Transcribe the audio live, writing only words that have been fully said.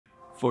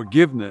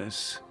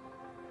Forgiveness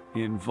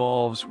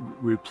involves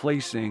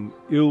replacing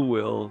ill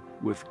will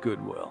with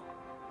goodwill.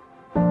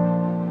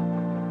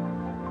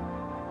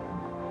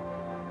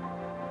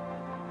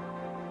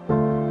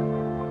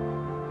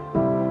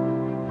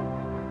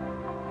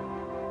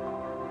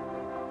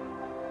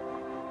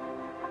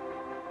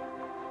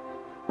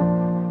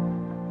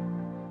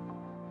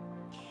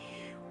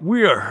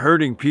 We are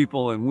hurting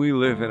people, and we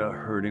live in a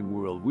hurting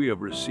world. We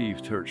have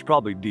received hurts,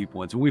 probably deep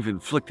ones, and we've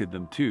inflicted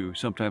them too,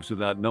 sometimes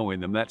without knowing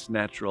them. That's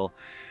natural.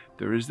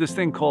 There is this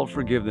thing called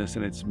forgiveness,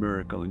 and it's a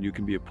miracle, and you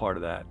can be a part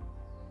of that.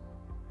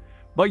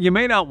 But you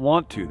may not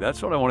want to.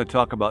 That's what I want to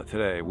talk about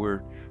today.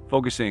 We're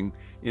focusing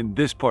in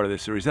this part of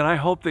this series, and I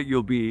hope that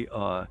you'll be,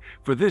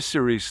 for this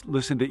series,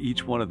 listen to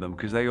each one of them,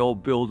 because they all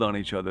build on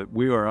each other.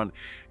 We are on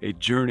a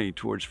journey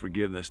towards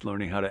forgiveness,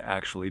 learning how to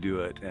actually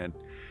do it. And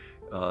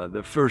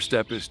the first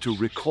step is to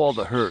recall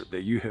the hurt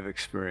that you have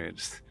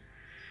experienced.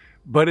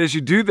 But as you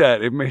do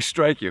that, it may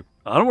strike you,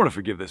 I don't want to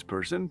forgive this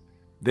person.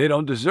 They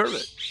don't deserve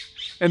it.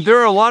 And there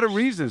are a lot of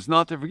reasons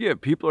not to forgive.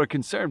 People are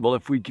concerned, well,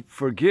 if we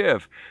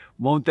forgive,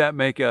 won't that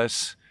make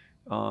us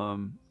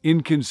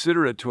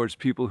inconsiderate towards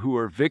people who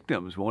are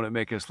victims? Won't it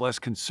make us less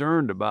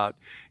concerned about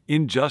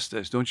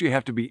injustice? Don't you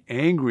have to be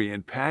angry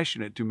and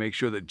passionate to make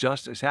sure that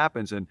justice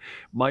happens? And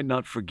might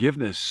not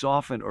forgiveness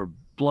soften or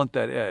blunt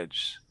that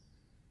edge?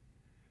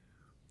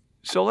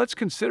 So let's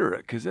consider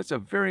it, because that's a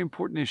very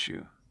important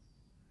issue.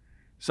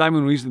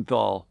 Simon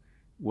Wiesenthal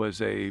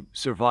was a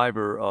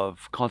survivor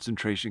of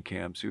concentration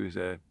camps. He was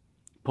a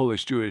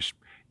Polish-Jewish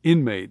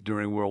inmate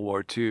during World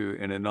War II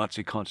in a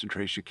Nazi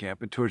concentration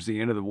camp. And towards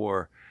the end of the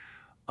war,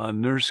 a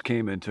nurse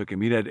came and took him.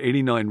 He had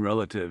 89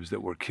 relatives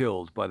that were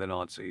killed by the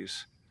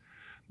Nazis.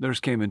 Nurse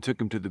came and took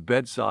him to the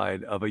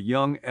bedside of a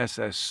young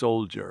SS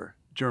soldier,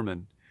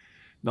 German,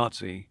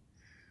 Nazi,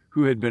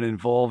 who had been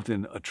involved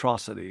in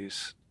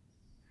atrocities.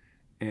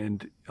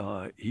 And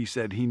he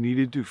said he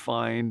needed to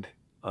find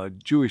a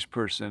Jewish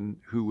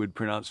person who would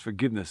pronounce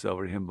forgiveness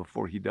over him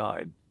before he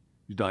died.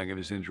 He was dying of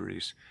his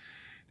injuries.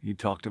 He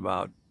talked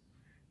about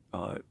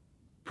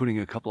putting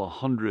a couple of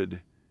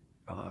hundred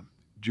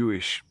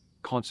Jewish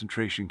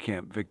concentration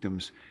camp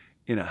victims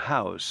in a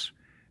house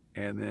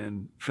and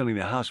then filling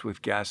the house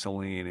with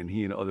gasoline, and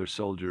he and other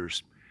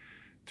soldiers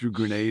threw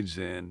grenades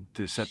in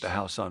to set the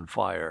house on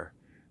fire.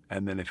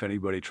 And then if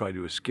anybody tried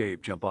to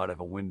escape, jump out of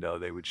a window,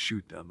 they would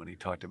shoot them. And he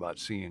talked about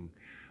seeing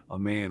a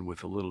man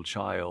with a little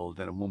child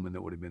and a woman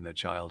that would have been that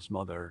child's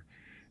mother.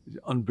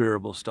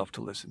 Unbearable stuff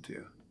to listen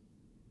to.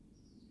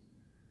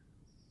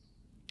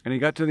 And he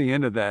got to the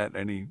end of that,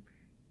 and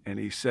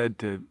he said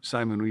to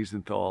Simon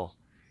Wiesenthal,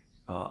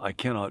 I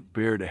cannot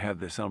bear to have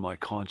this on my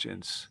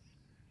conscience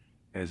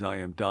as I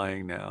am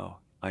dying now.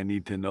 I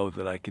need to know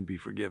that I can be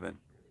forgiven.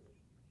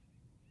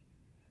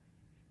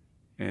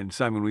 And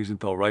Simon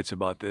Wiesenthal writes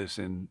about this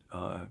in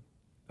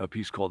a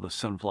piece called The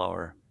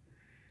Sunflower.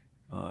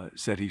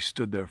 Said he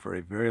stood there for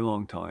a very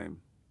long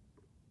time,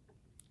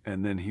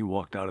 and then he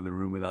walked out of the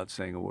room without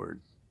saying a word.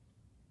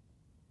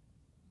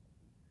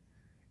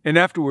 And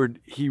afterward,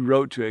 he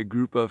wrote to a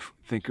group of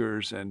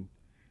thinkers and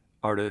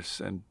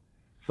artists and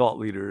thought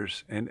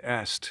leaders and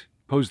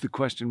posed the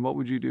question, what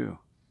would you do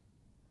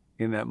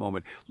in that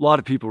moment? A lot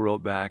of people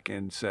wrote back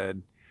and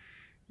said,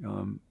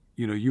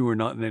 you were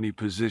not in any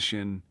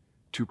position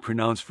to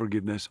pronounce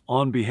forgiveness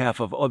on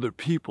behalf of other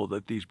people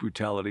that these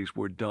brutalities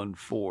were done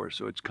for.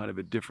 So it's kind of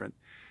a different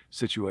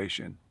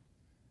situation.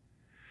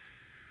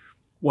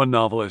 One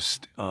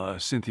novelist,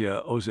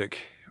 Cynthia Ozick,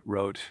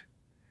 wrote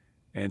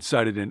and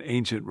cited an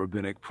ancient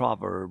rabbinic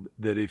proverb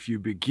that if you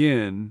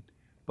begin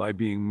by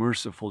being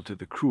merciful to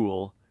the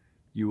cruel,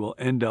 you will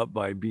end up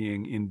by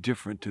being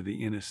indifferent to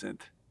the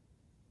innocent.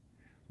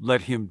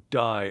 Let him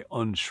die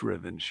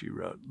unshriven, she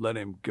wrote. Let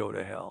him go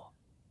to hell.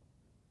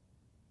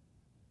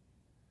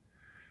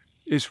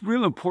 It's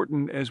real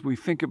important as we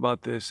think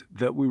about this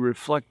that we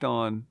reflect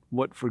on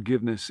what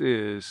forgiveness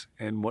is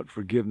and what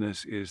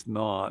forgiveness is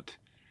not,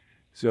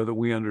 so that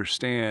we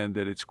understand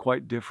that it's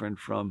quite different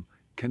from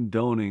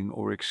condoning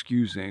or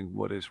excusing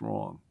what is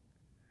wrong.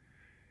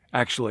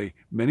 Actually,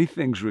 many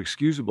things are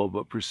excusable,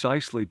 but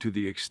precisely to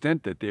the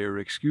extent that they are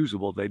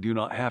excusable, they do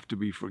not have to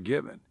be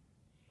forgiven.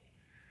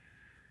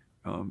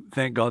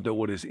 Thank God that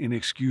what is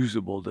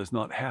inexcusable does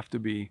not have to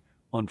be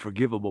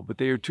unforgivable, but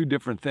they are two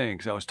different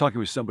things. I was talking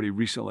with somebody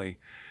recently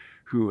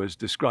who was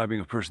describing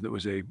a person that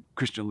was a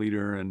Christian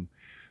leader and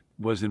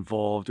was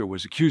involved or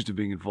was accused of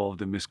being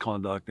involved in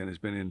misconduct and has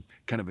been in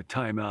kind of a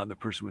timeout. And the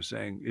person was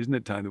saying, isn't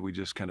it time that we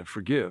just kind of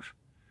forgive?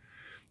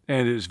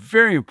 And it is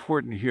very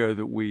important here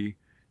that we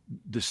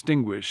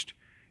distinguished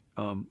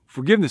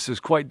forgiveness is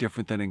quite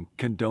different than in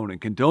condoning.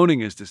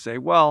 Condoning is to say,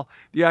 well,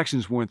 the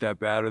actions weren't that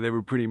bad or they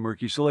were pretty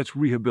murky, so let's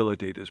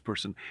rehabilitate this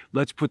person.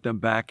 Let's put them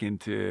back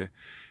into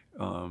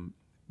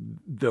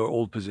their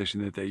old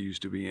position that they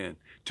used to be in.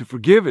 To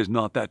forgive is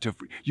not that.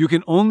 You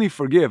can only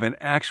forgive an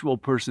actual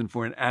person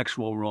for an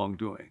actual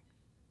wrongdoing.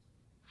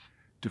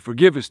 To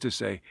forgive is to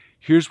say,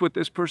 here's what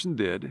this person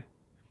did,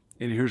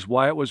 and here's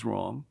why it was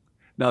wrong.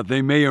 Now,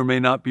 they may or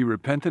may not be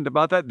repentant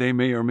about that. They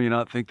may or may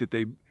not think that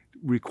they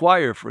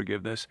require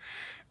forgiveness.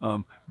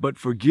 But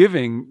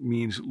forgiving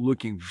means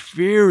looking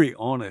very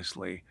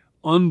honestly,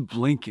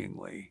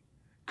 unblinkingly,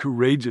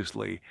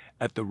 courageously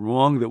at the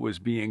wrong that was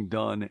being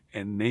done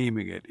and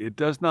naming it. It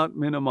does not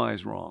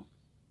minimize wrong.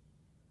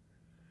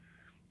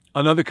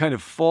 Another kind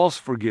of false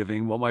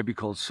forgiving, what might be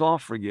called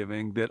soft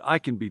forgiving, that I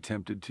can be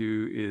tempted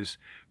to is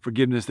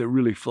forgiveness that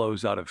really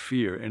flows out of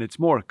fear. And it's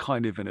more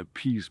kind of an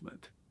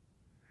appeasement,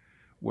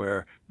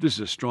 where this is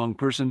a strong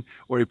person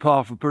or a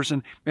powerful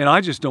person, and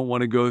I just don't want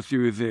to go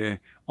through the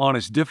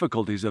honest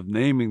difficulties of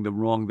naming the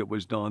wrong that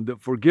was done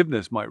that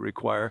forgiveness might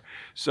require.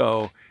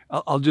 So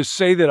I'll just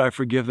say that I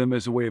forgive them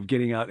as a way of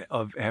getting out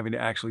of having to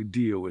actually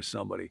deal with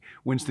somebody.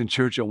 Winston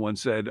Churchill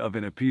once said of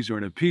an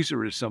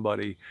appeaser is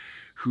somebody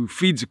who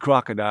feeds a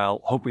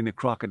crocodile hoping the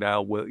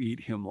crocodile will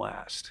eat him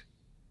last.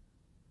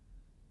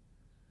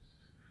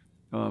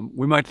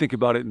 We might think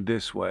about it in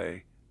this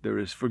way. There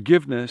is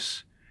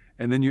forgiveness,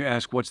 and then you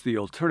ask, what's the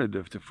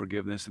alternative to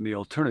forgiveness? And the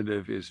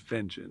alternative is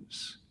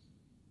vengeance.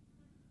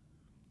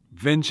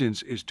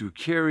 Vengeance is to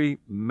carry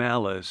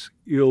malice,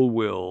 ill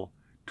will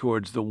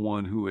towards the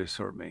one who has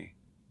hurt me.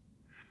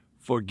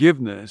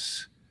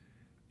 Forgiveness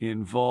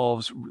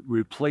involves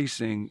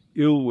replacing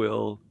ill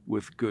will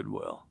with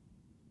goodwill.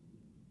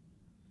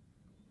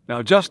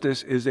 Now,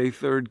 justice is a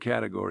third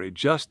category.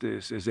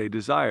 Justice is a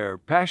desire,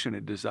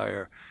 passionate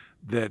desire,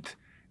 that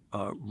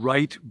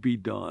right be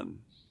done,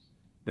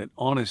 that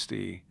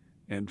honesty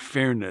and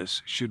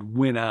fairness should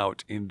win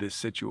out in this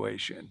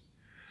situation.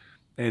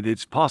 And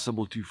it's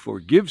possible to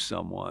forgive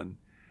someone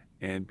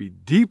and be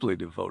deeply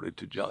devoted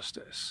to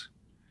justice.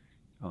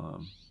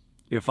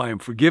 If I am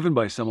forgiven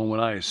by someone when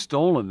I have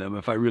stolen them,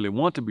 if I really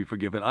want to be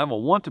forgiven, I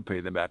will want to pay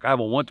them back. I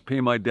will want to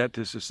pay my debt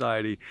to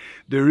society.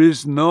 There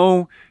is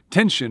no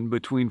tension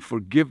between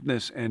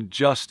forgiveness and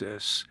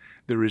justice.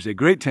 There is a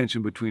great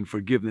tension between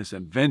forgiveness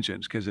and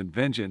vengeance, because in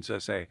vengeance I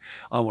say,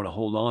 I want to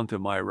hold on to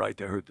my right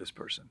to hurt this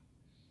person.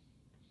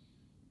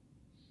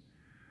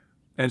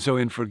 And so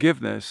in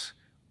forgiveness,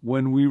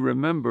 when we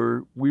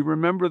remember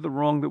the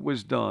wrong that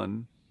was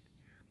done,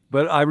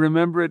 but I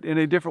remember it in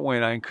a different way.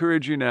 And I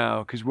encourage you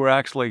now, because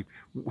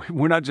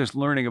we're not just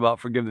learning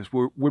about forgiveness,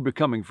 we're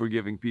becoming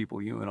forgiving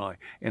people, you and I.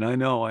 And I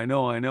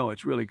know,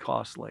 it's really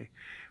costly.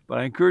 But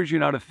I encourage you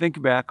now to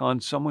think back on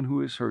someone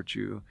who has hurt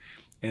you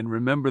and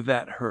remember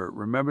that hurt,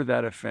 remember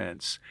that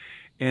offense.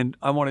 And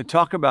I want to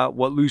talk about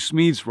what Lou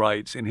Smedes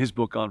writes in his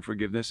book on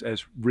forgiveness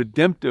as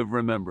redemptive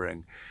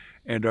remembering.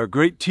 And our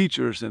great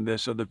teachers in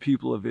this are the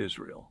people of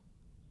Israel.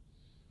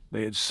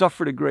 They had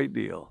suffered a great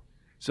deal.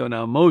 So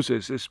now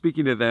Moses is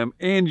speaking to them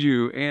and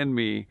you and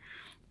me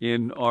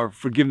in our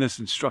forgiveness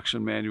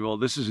instruction manual.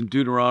 This is in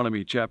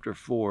Deuteronomy chapter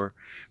 4,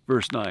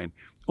 verse 9.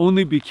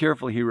 Only be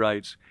careful, he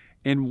writes,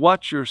 and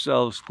watch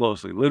yourselves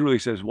closely. Literally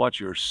says, watch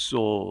your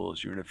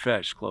souls, your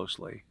nefesh,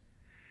 closely,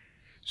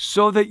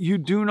 so that you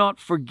do not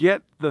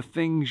forget the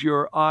things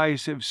your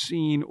eyes have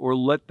seen or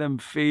let them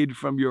fade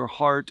from your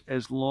heart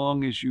as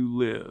long as you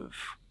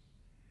live.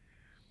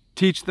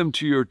 Teach them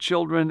to your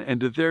children and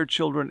to their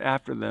children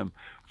after them.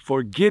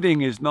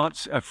 Forgiving is not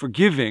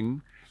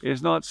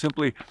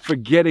simply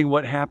forgetting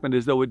what happened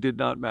as though it did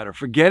not matter.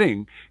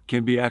 Forgetting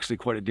can be actually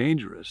quite a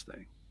dangerous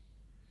thing.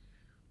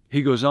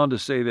 He goes on to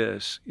say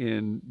this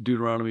in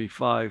Deuteronomy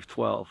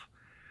 5:12.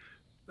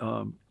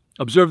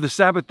 Observe the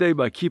Sabbath day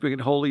by keeping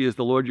it holy as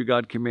the Lord your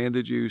God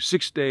commanded you.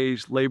 6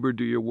 days labor,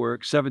 do your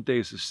work. 7th day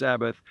is the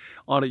Sabbath.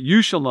 On it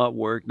you shall not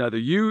work, neither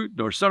you,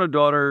 nor son or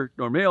daughter,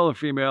 nor male or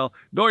female,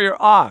 nor your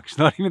ox,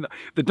 not even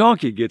the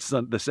donkey gets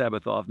the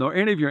Sabbath off, nor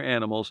any of your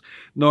animals,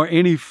 nor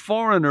any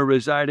foreigner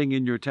residing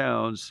in your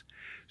towns,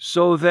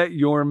 so that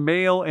your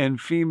male and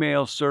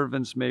female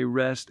servants may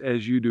rest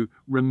as you do.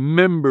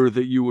 Remember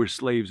that you were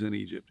slaves in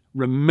Egypt.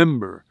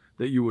 Remember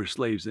that you were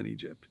slaves in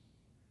Egypt.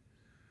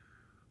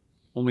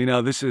 Only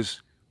now this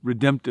is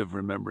redemptive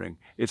remembering.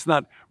 It's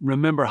not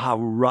remember how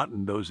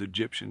rotten those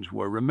Egyptians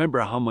were.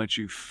 Remember how much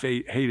you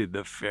hated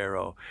the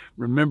Pharaoh.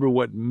 Remember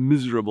what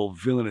miserable,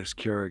 villainous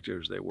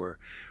characters they were.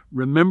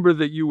 Remember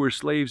that you were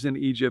slaves in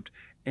Egypt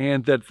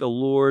and that the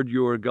Lord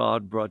your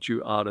God brought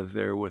you out of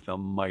there with a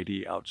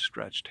mighty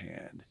outstretched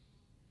hand.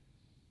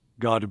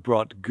 God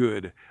brought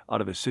good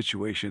out of a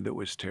situation that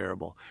was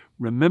terrible.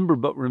 Remember,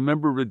 but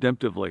remember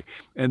redemptively.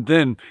 And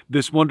then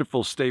this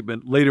wonderful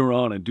statement later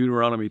on in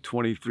Deuteronomy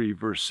 23,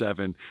 verse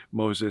 7,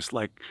 Moses,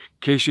 like,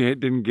 in case you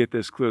didn't get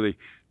this clearly,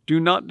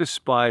 do not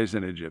despise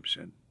an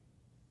Egyptian.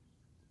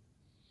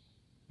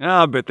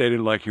 I bet they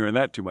didn't like hearing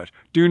that too much.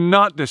 Do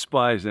not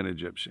despise an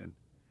Egyptian,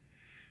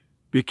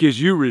 because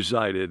you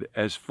resided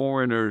as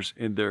foreigners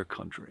in their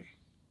country.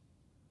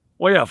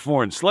 Well, yeah,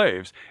 foreign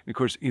slaves. And of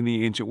course, in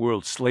the ancient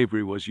world,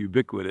 slavery was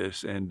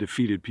ubiquitous, and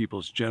defeated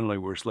peoples generally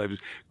were slaves,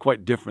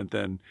 quite different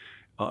than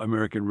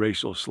American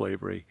racial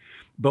slavery.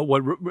 But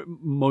what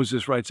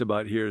Moses writes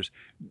about here is,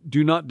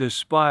 do not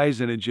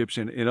despise an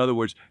Egyptian. In other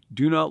words,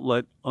 do not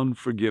let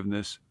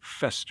unforgiveness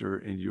fester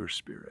in your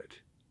spirit.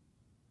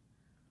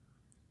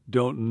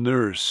 Don't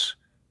nurse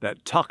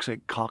that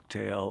toxic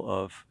cocktail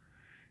of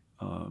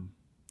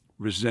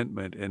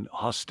resentment and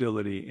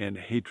hostility and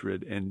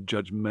hatred and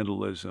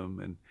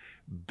judgmentalism and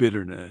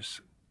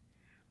bitterness.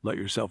 Let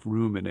yourself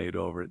ruminate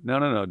over it.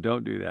 No,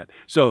 don't do that.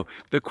 So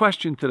the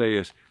question today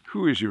is,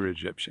 who is your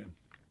Egyptian?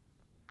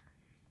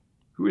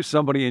 Who is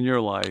somebody in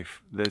your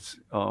life that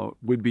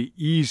would be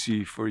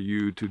easy for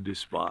you to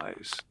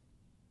despise?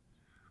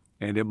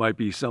 And it might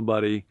be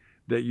somebody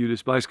that you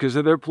despise because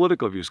of their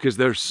political views, because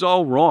they're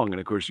so wrong, and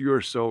of course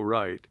you're so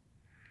right.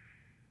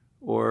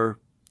 Or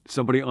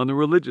somebody on the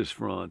religious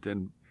front,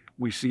 and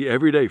we see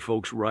every day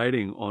folks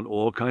writing on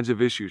all kinds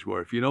of issues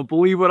where if you don't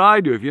believe what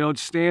I do, if you don't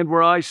stand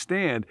where I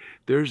stand,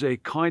 there's a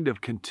kind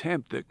of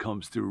contempt that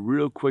comes through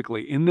real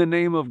quickly in the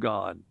name of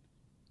God.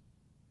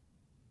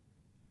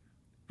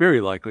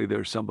 Very likely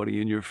there's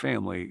somebody in your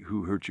family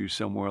who hurt you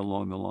somewhere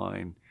along the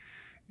line,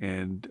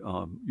 and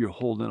you're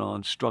holding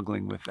on,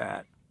 struggling with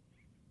that.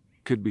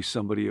 Could be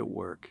somebody at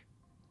work.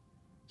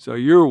 So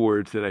your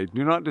word today,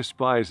 do not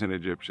despise an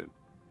Egyptian.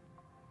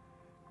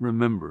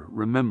 Remember,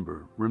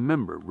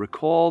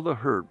 recall the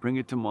hurt, bring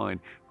it to mind,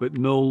 but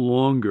no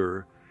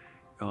longer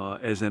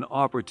as an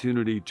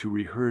opportunity to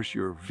rehearse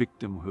your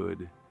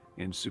victimhood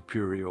and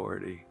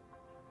superiority.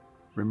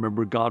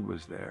 Remember, God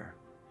was there.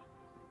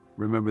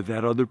 Remember,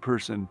 that other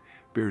person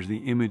bears the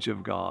image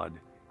of God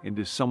and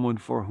is someone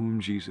for whom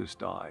Jesus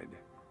died.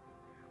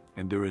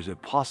 And there is a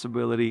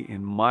possibility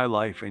in my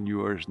life and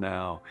yours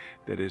now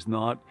that is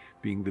not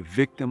being the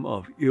victim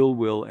of ill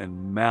will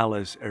and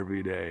malice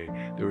every day.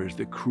 There is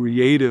the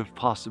creative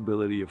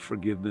possibility of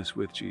forgiveness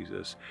with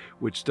Jesus,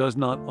 which does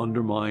not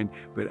undermine,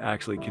 but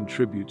actually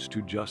contributes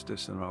to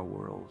justice in our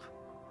world.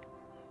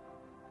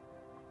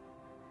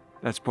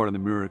 That's part of the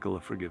miracle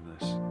of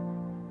forgiveness.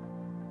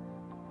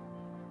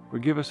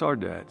 Forgive us our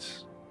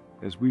debts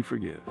as we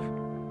forgive.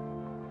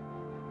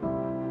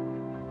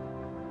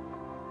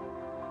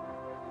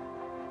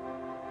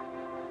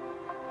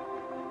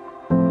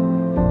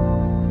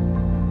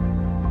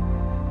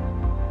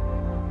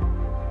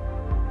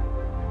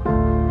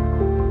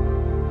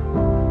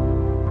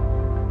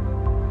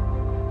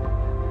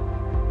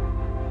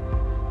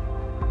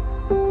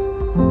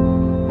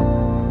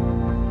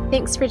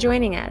 Thanks for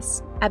joining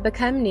us. At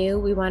Become New,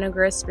 we want to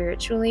grow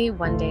spiritually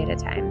one day at a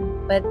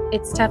time, but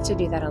it's tough to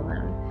do that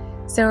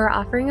alone. So we're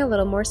offering a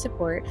little more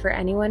support for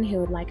anyone who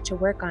would like to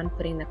work on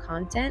putting the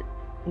content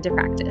into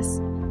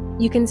practice.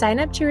 You can sign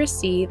up to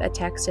receive a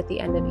text at the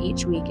end of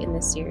each week in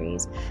this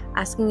series,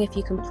 asking if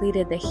you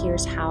completed the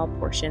Here's How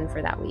portion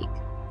for that week.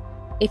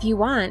 If you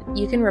want,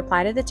 you can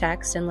reply to the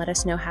text and let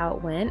us know how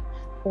it went,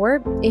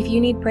 or if you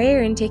need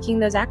prayer in taking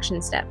those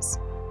action steps.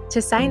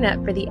 To sign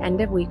up for the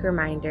end of week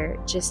reminder,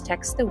 just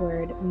text the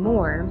word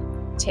MORE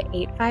to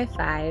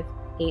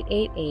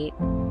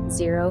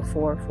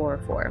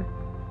 855-888-0444,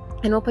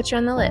 and we'll put you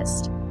on the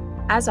list.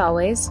 As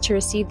always, to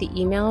receive the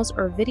emails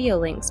or video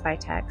links by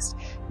text,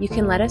 you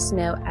can let us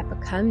know at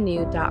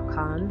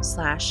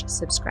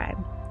becomenew.com/subscribe.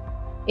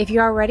 If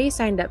you're already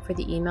signed up for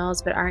the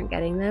emails but aren't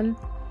getting them,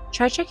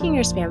 try checking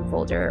your spam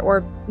folder,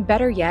 or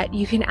better yet,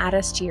 you can add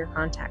us to your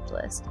contact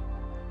list.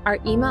 Our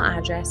email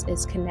address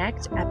is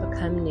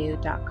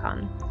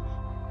connect@becomenew.com.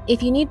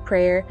 If you need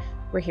prayer,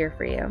 we're here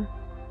for you.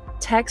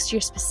 Text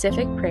your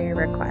specific prayer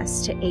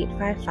request to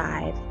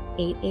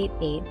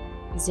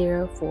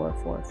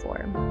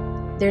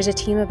 855-888-0444. There's a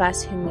team of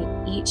us who meet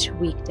each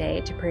weekday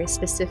to pray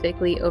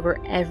specifically over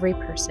every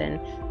person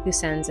who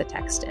sends a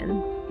text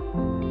in.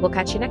 We'll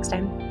catch you next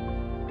time.